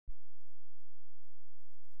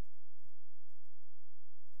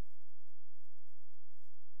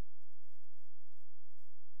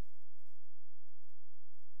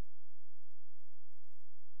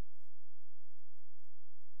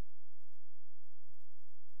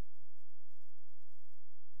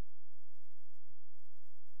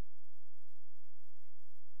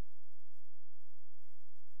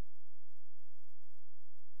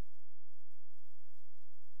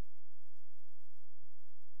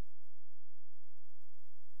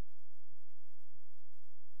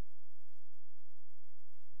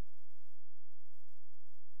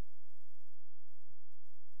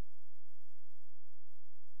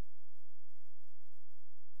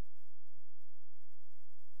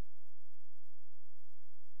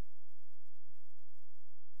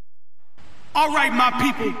All right, my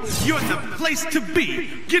people, you're the place to be.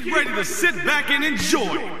 Get ready to sit back and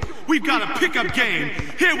enjoy. We've got a pickup game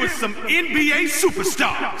here with some NBA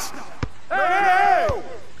superstars. Hey!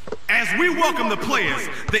 As we welcome the players,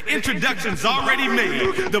 the introduction's already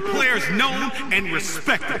made. The players known and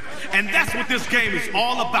respected. And that's what this game is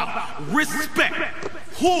all about. Respect.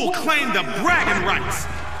 Who'll claim the bragging rights?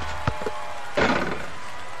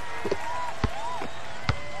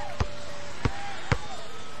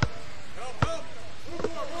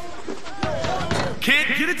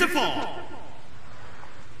 Can't get it to fall.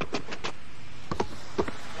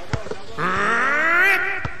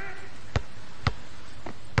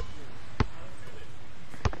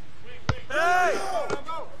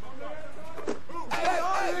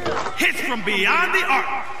 Hits from beyond the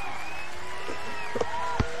arc.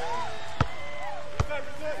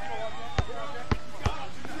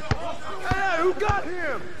 Hey, who got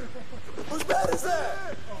him? Whose bat is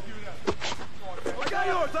that? I got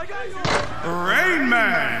yours, I got yours. Rain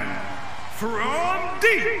Man from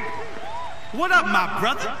deep. What up, my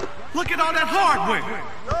brother? Look at all that hardware.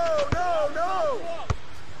 No.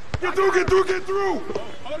 Get through.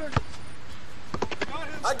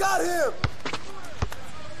 I got him.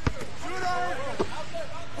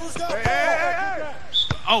 Who's got Hey.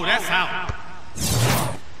 Oh, that's out.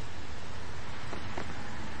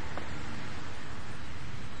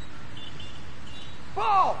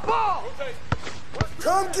 Ball.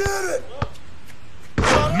 Come get it.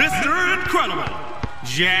 Mr. Incredible.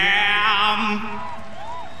 Jam.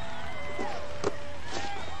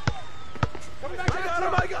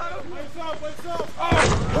 I got him.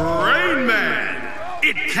 Rain Man.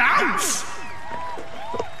 It counts.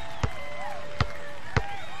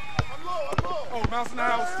 I'm low. Oh, mouse in the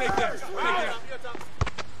house. Take that.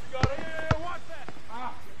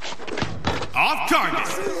 Off target.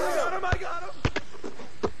 I got him.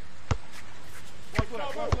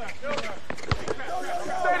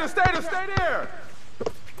 Stay there.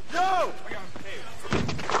 Yo.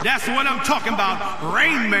 That's what I'm talking about.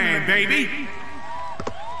 Rain Man, baby.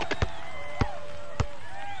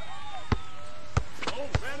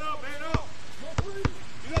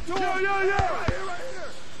 Yo.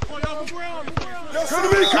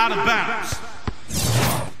 Out of bounds.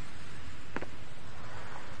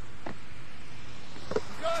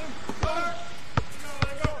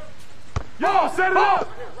 Yo, set it up.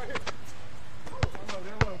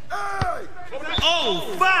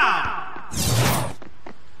 Oh, foul.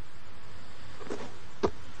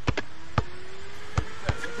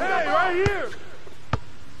 Hey, right here.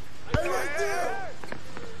 Hey, right there.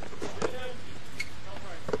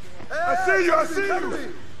 I see you.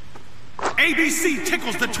 ABC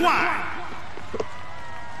tickles the twine.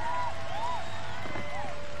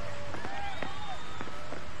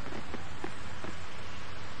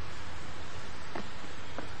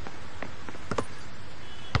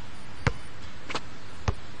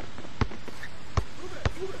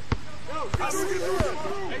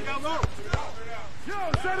 Yo,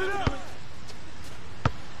 set it up.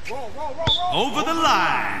 Roll. Over the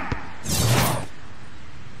line.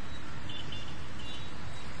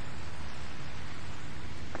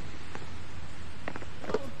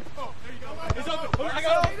 He's open. I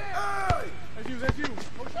got him. That's you.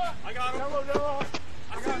 I got him.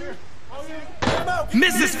 I got him.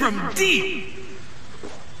 Misses from deep.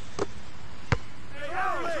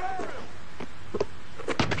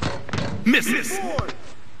 Misses.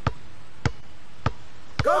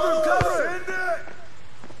 Cover.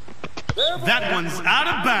 That one's out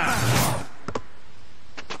of bounds.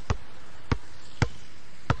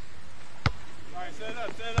 All right, set it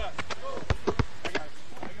up.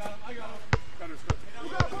 I got him.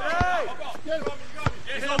 Hey! Get him.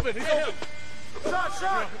 He's open.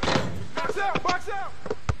 Shot. Box out.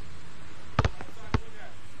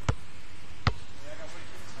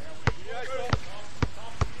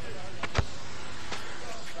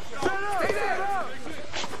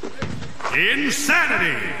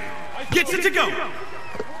 Insanity. Gets it to go. Move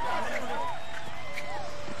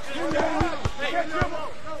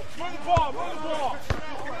the ball.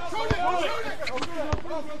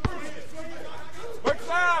 Work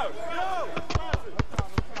loud.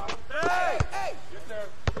 Hey! Get there.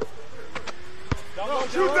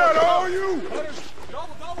 Shoot that, all you!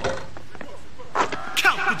 Double.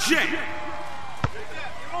 Count the J.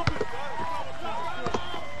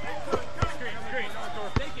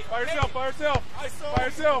 By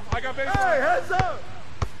yourself. I got baseline. Hey, heads up!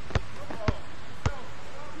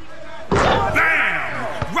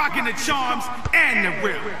 Bam! Rocking the charms and the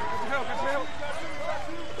whip. Help.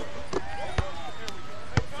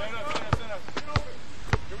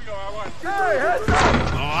 Here we go, I want. Hey, heads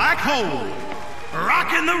up! Black hole.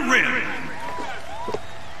 rocking the rim.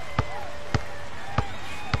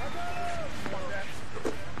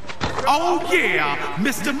 Oh yeah,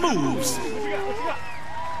 Mr. Moves.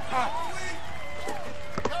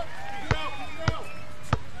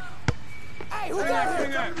 Hey, who got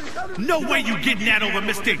him? No way you getting that over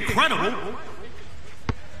Mr. Incredible.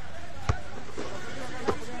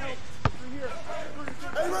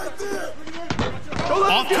 Hey, right there.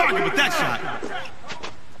 Off target with that shot.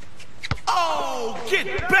 Oh,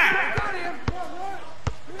 get back.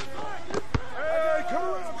 Hey, come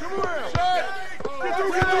around.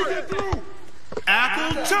 Get through.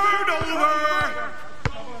 Apple turnover.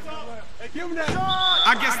 Hey, give him that.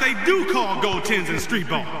 I guess they do call goaltends in street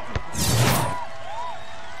ball.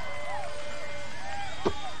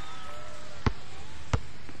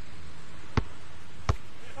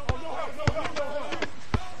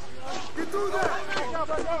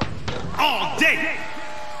 All day.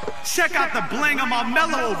 Check out the bling on my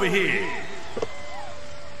mellow over here.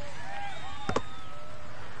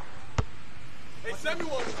 Hey,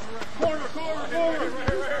 Samuel. Corner. No.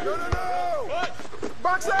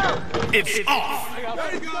 Box out. It's off.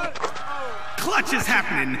 Clutch is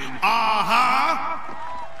happening. Uh-huh.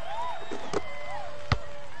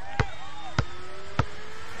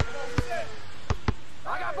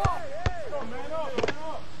 I got ball.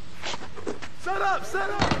 Set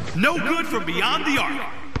up. No good from beyond the arc.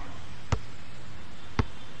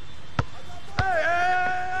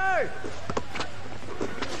 Hey.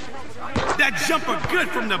 That jumper good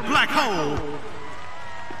from the black hole.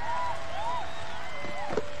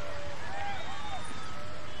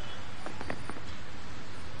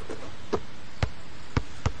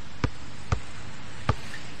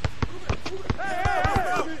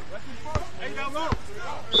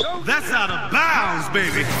 That's out of bounds,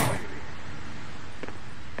 baby.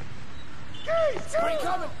 Screen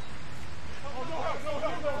coming.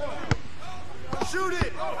 Shoot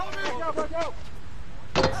it.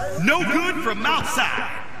 No good from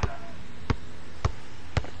outside.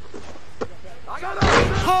 I got him.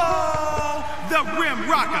 Oh, the rim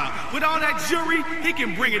rocker. With all that jewelry, he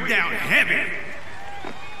can bring it down heavy.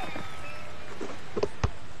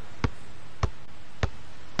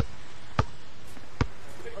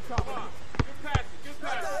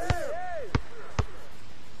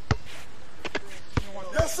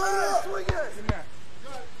 Yes, sir. Swing it.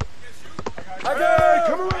 Hey,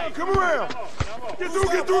 come around. Get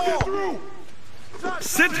through.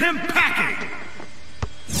 Sent him packing.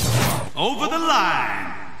 Over the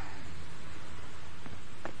line.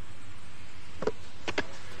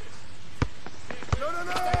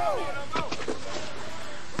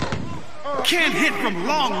 Can't hit from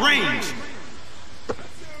long range.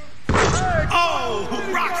 Oh,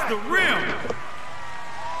 who rocks the rim?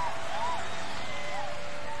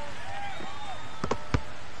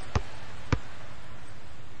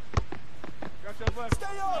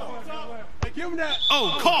 Stay on. Hey, give him that.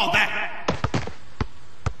 Oh, call that.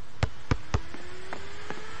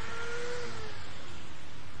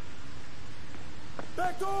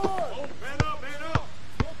 Back door. Man up.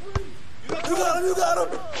 You got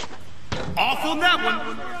him. Off on that one.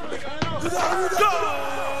 You got him. Goal!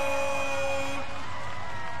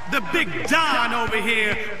 The big Don over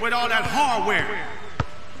here with all that hardware.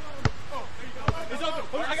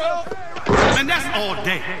 I got him. And that's all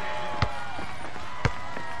day.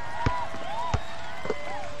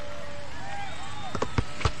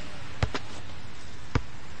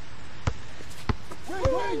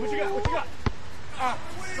 What you got?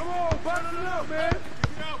 Come on, button it up, man.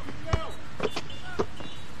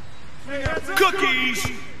 Cookies.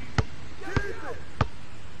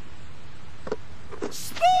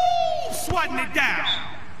 Smooth, swatting it down.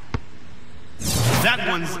 That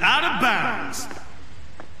one's out of bounds.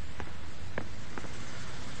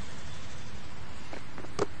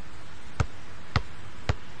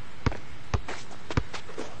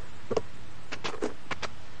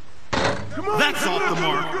 That's off the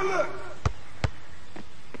mark.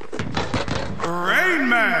 Rain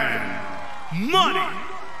Man. Money.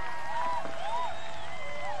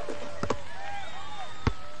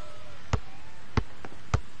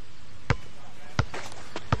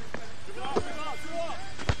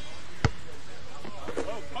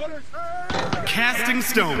 Casting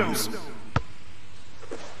stones.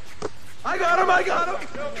 I got him.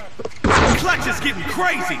 Clutch is getting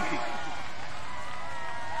crazy.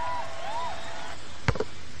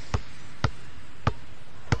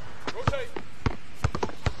 Rotate.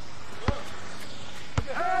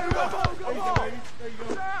 Hey, go ball.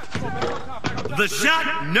 The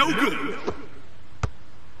shot, no good.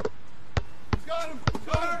 Got him.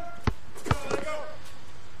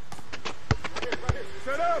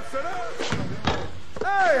 Set up, set up.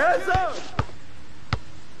 Hey, heads up.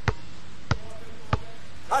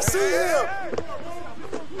 I see him.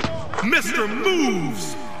 Mr.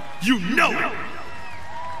 Moves, you know it.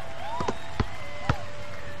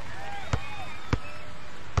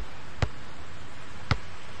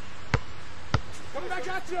 Come back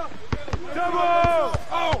at you. Double.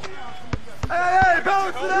 Oh. Hey,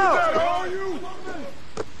 balance it out.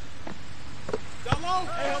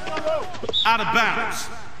 Out of bounds.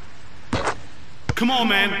 Come on,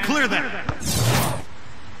 man, clear that.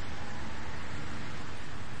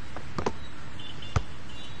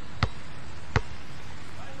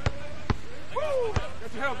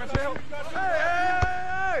 Got your help, got your help.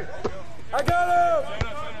 Hey. I got him.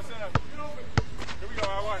 Set up. Here we go,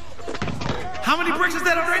 all right. How many bricks is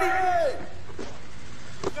that already?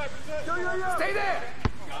 Stay there.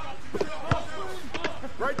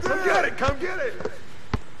 Right there. Come get it.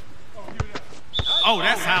 Oh,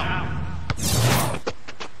 that's out.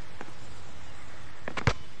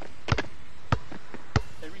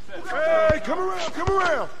 Hey, come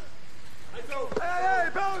around. Hey,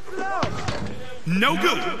 balance it out. No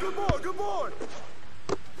good. Good board.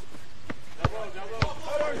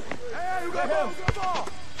 Hey, you got ball, good ball.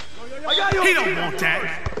 I got you. He don't want that.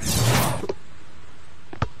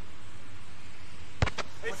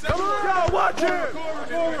 Come on, yo, watch him.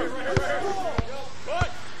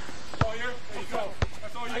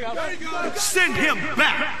 Send him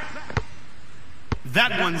back.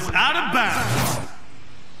 That one's out of bounds.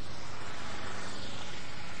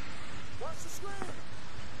 Watch the screen.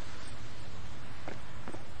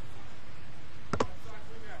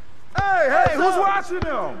 Hey, who's watching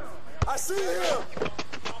him? I see him.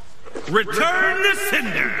 Return the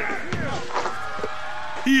sender.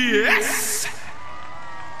 Yes.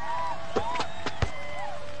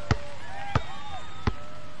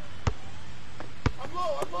 I'm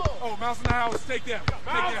low. Oh, mouse in the house. Take them.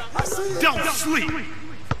 I see him. Don't sleep.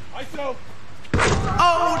 ISO.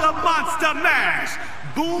 Oh, the monster mash.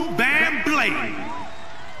 Boom, bam, blade.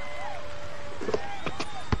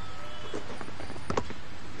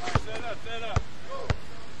 Set up.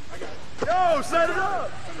 Yo, set it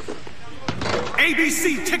up.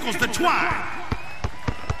 ABC tickles the twine.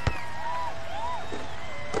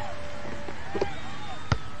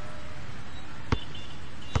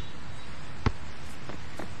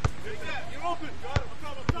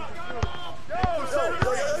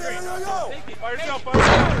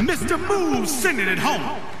 Mr. Moves sending it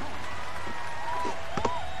home.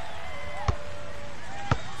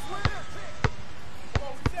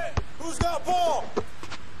 Who's got ball?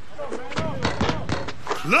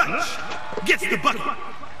 Clutch gets the bucket.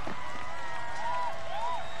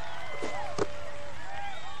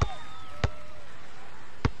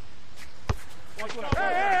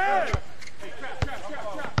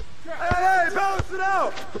 Hey, balance it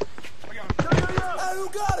out. Hey, who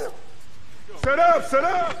got him? Set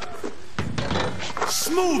up.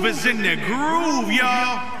 Smooth is in the groove,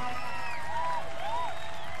 y'all.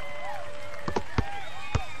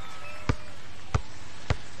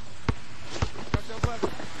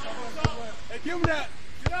 Hey, give him that.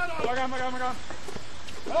 Get out of it. I got him.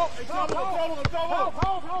 Oh, it's double.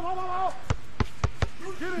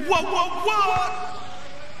 What?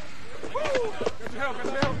 Get your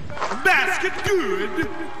help. Basket good.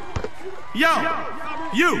 Yo,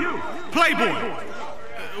 you, Playboy.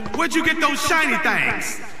 Where'd you get those shiny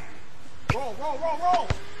things? Roll.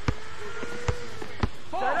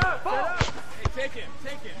 Set up. Hey, take him.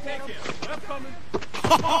 Left coming.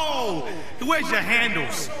 Oh, where's your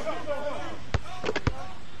handles?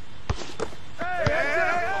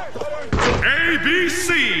 ABC.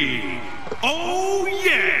 Oh,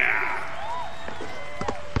 yeah.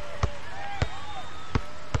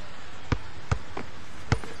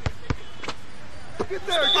 Get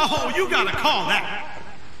there. Oh, you gotta call that.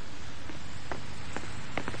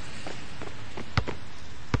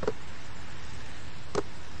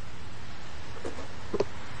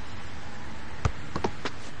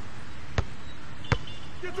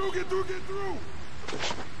 Get through.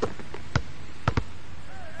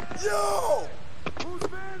 Yo. Whose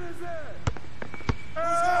man is that?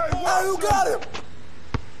 Hey, who got him?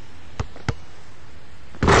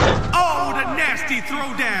 Oh, the nasty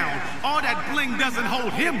throwdown. All that bling doesn't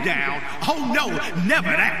hold him down. Oh, no, never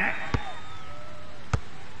that.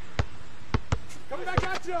 Coming back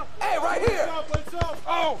at you. Hey, right here.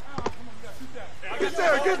 Oh. Get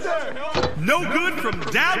there. No good from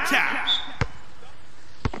downtown.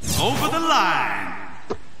 Over the line.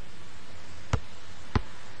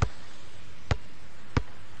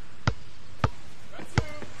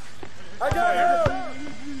 I got him.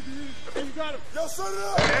 You got him. Yo, set it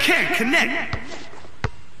up. Can't connect.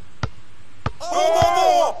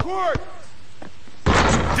 Oh, Court!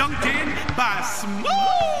 Dunked in by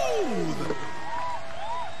Smooth.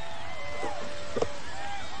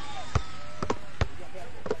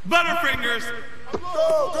 Butterfingers.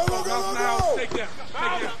 Go. Take that.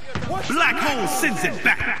 Black Hole sends it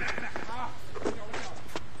back.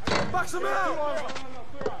 Box him out.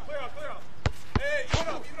 Hey, hold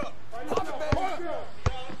up.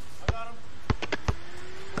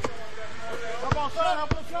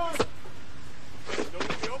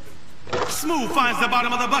 Smooth finds the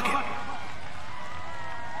bottom of the bucket.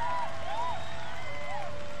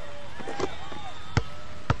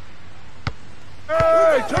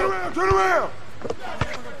 Hey, turn around.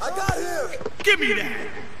 I got him. Give me that.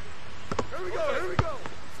 Here we go.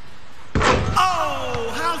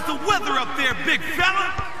 Oh, how's the weather up there, big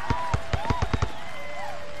fella?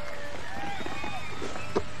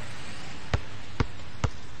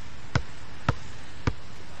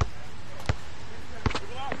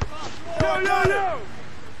 Yo.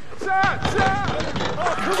 Shot.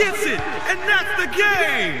 Gets it, and that's the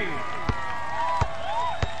game.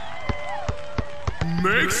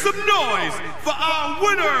 Make some noise for our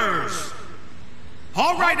winners.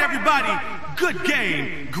 All right, everybody. Good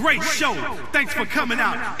game. Great show. Thanks for coming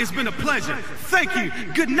out. It's been a pleasure. Thank you.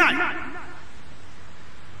 Good night.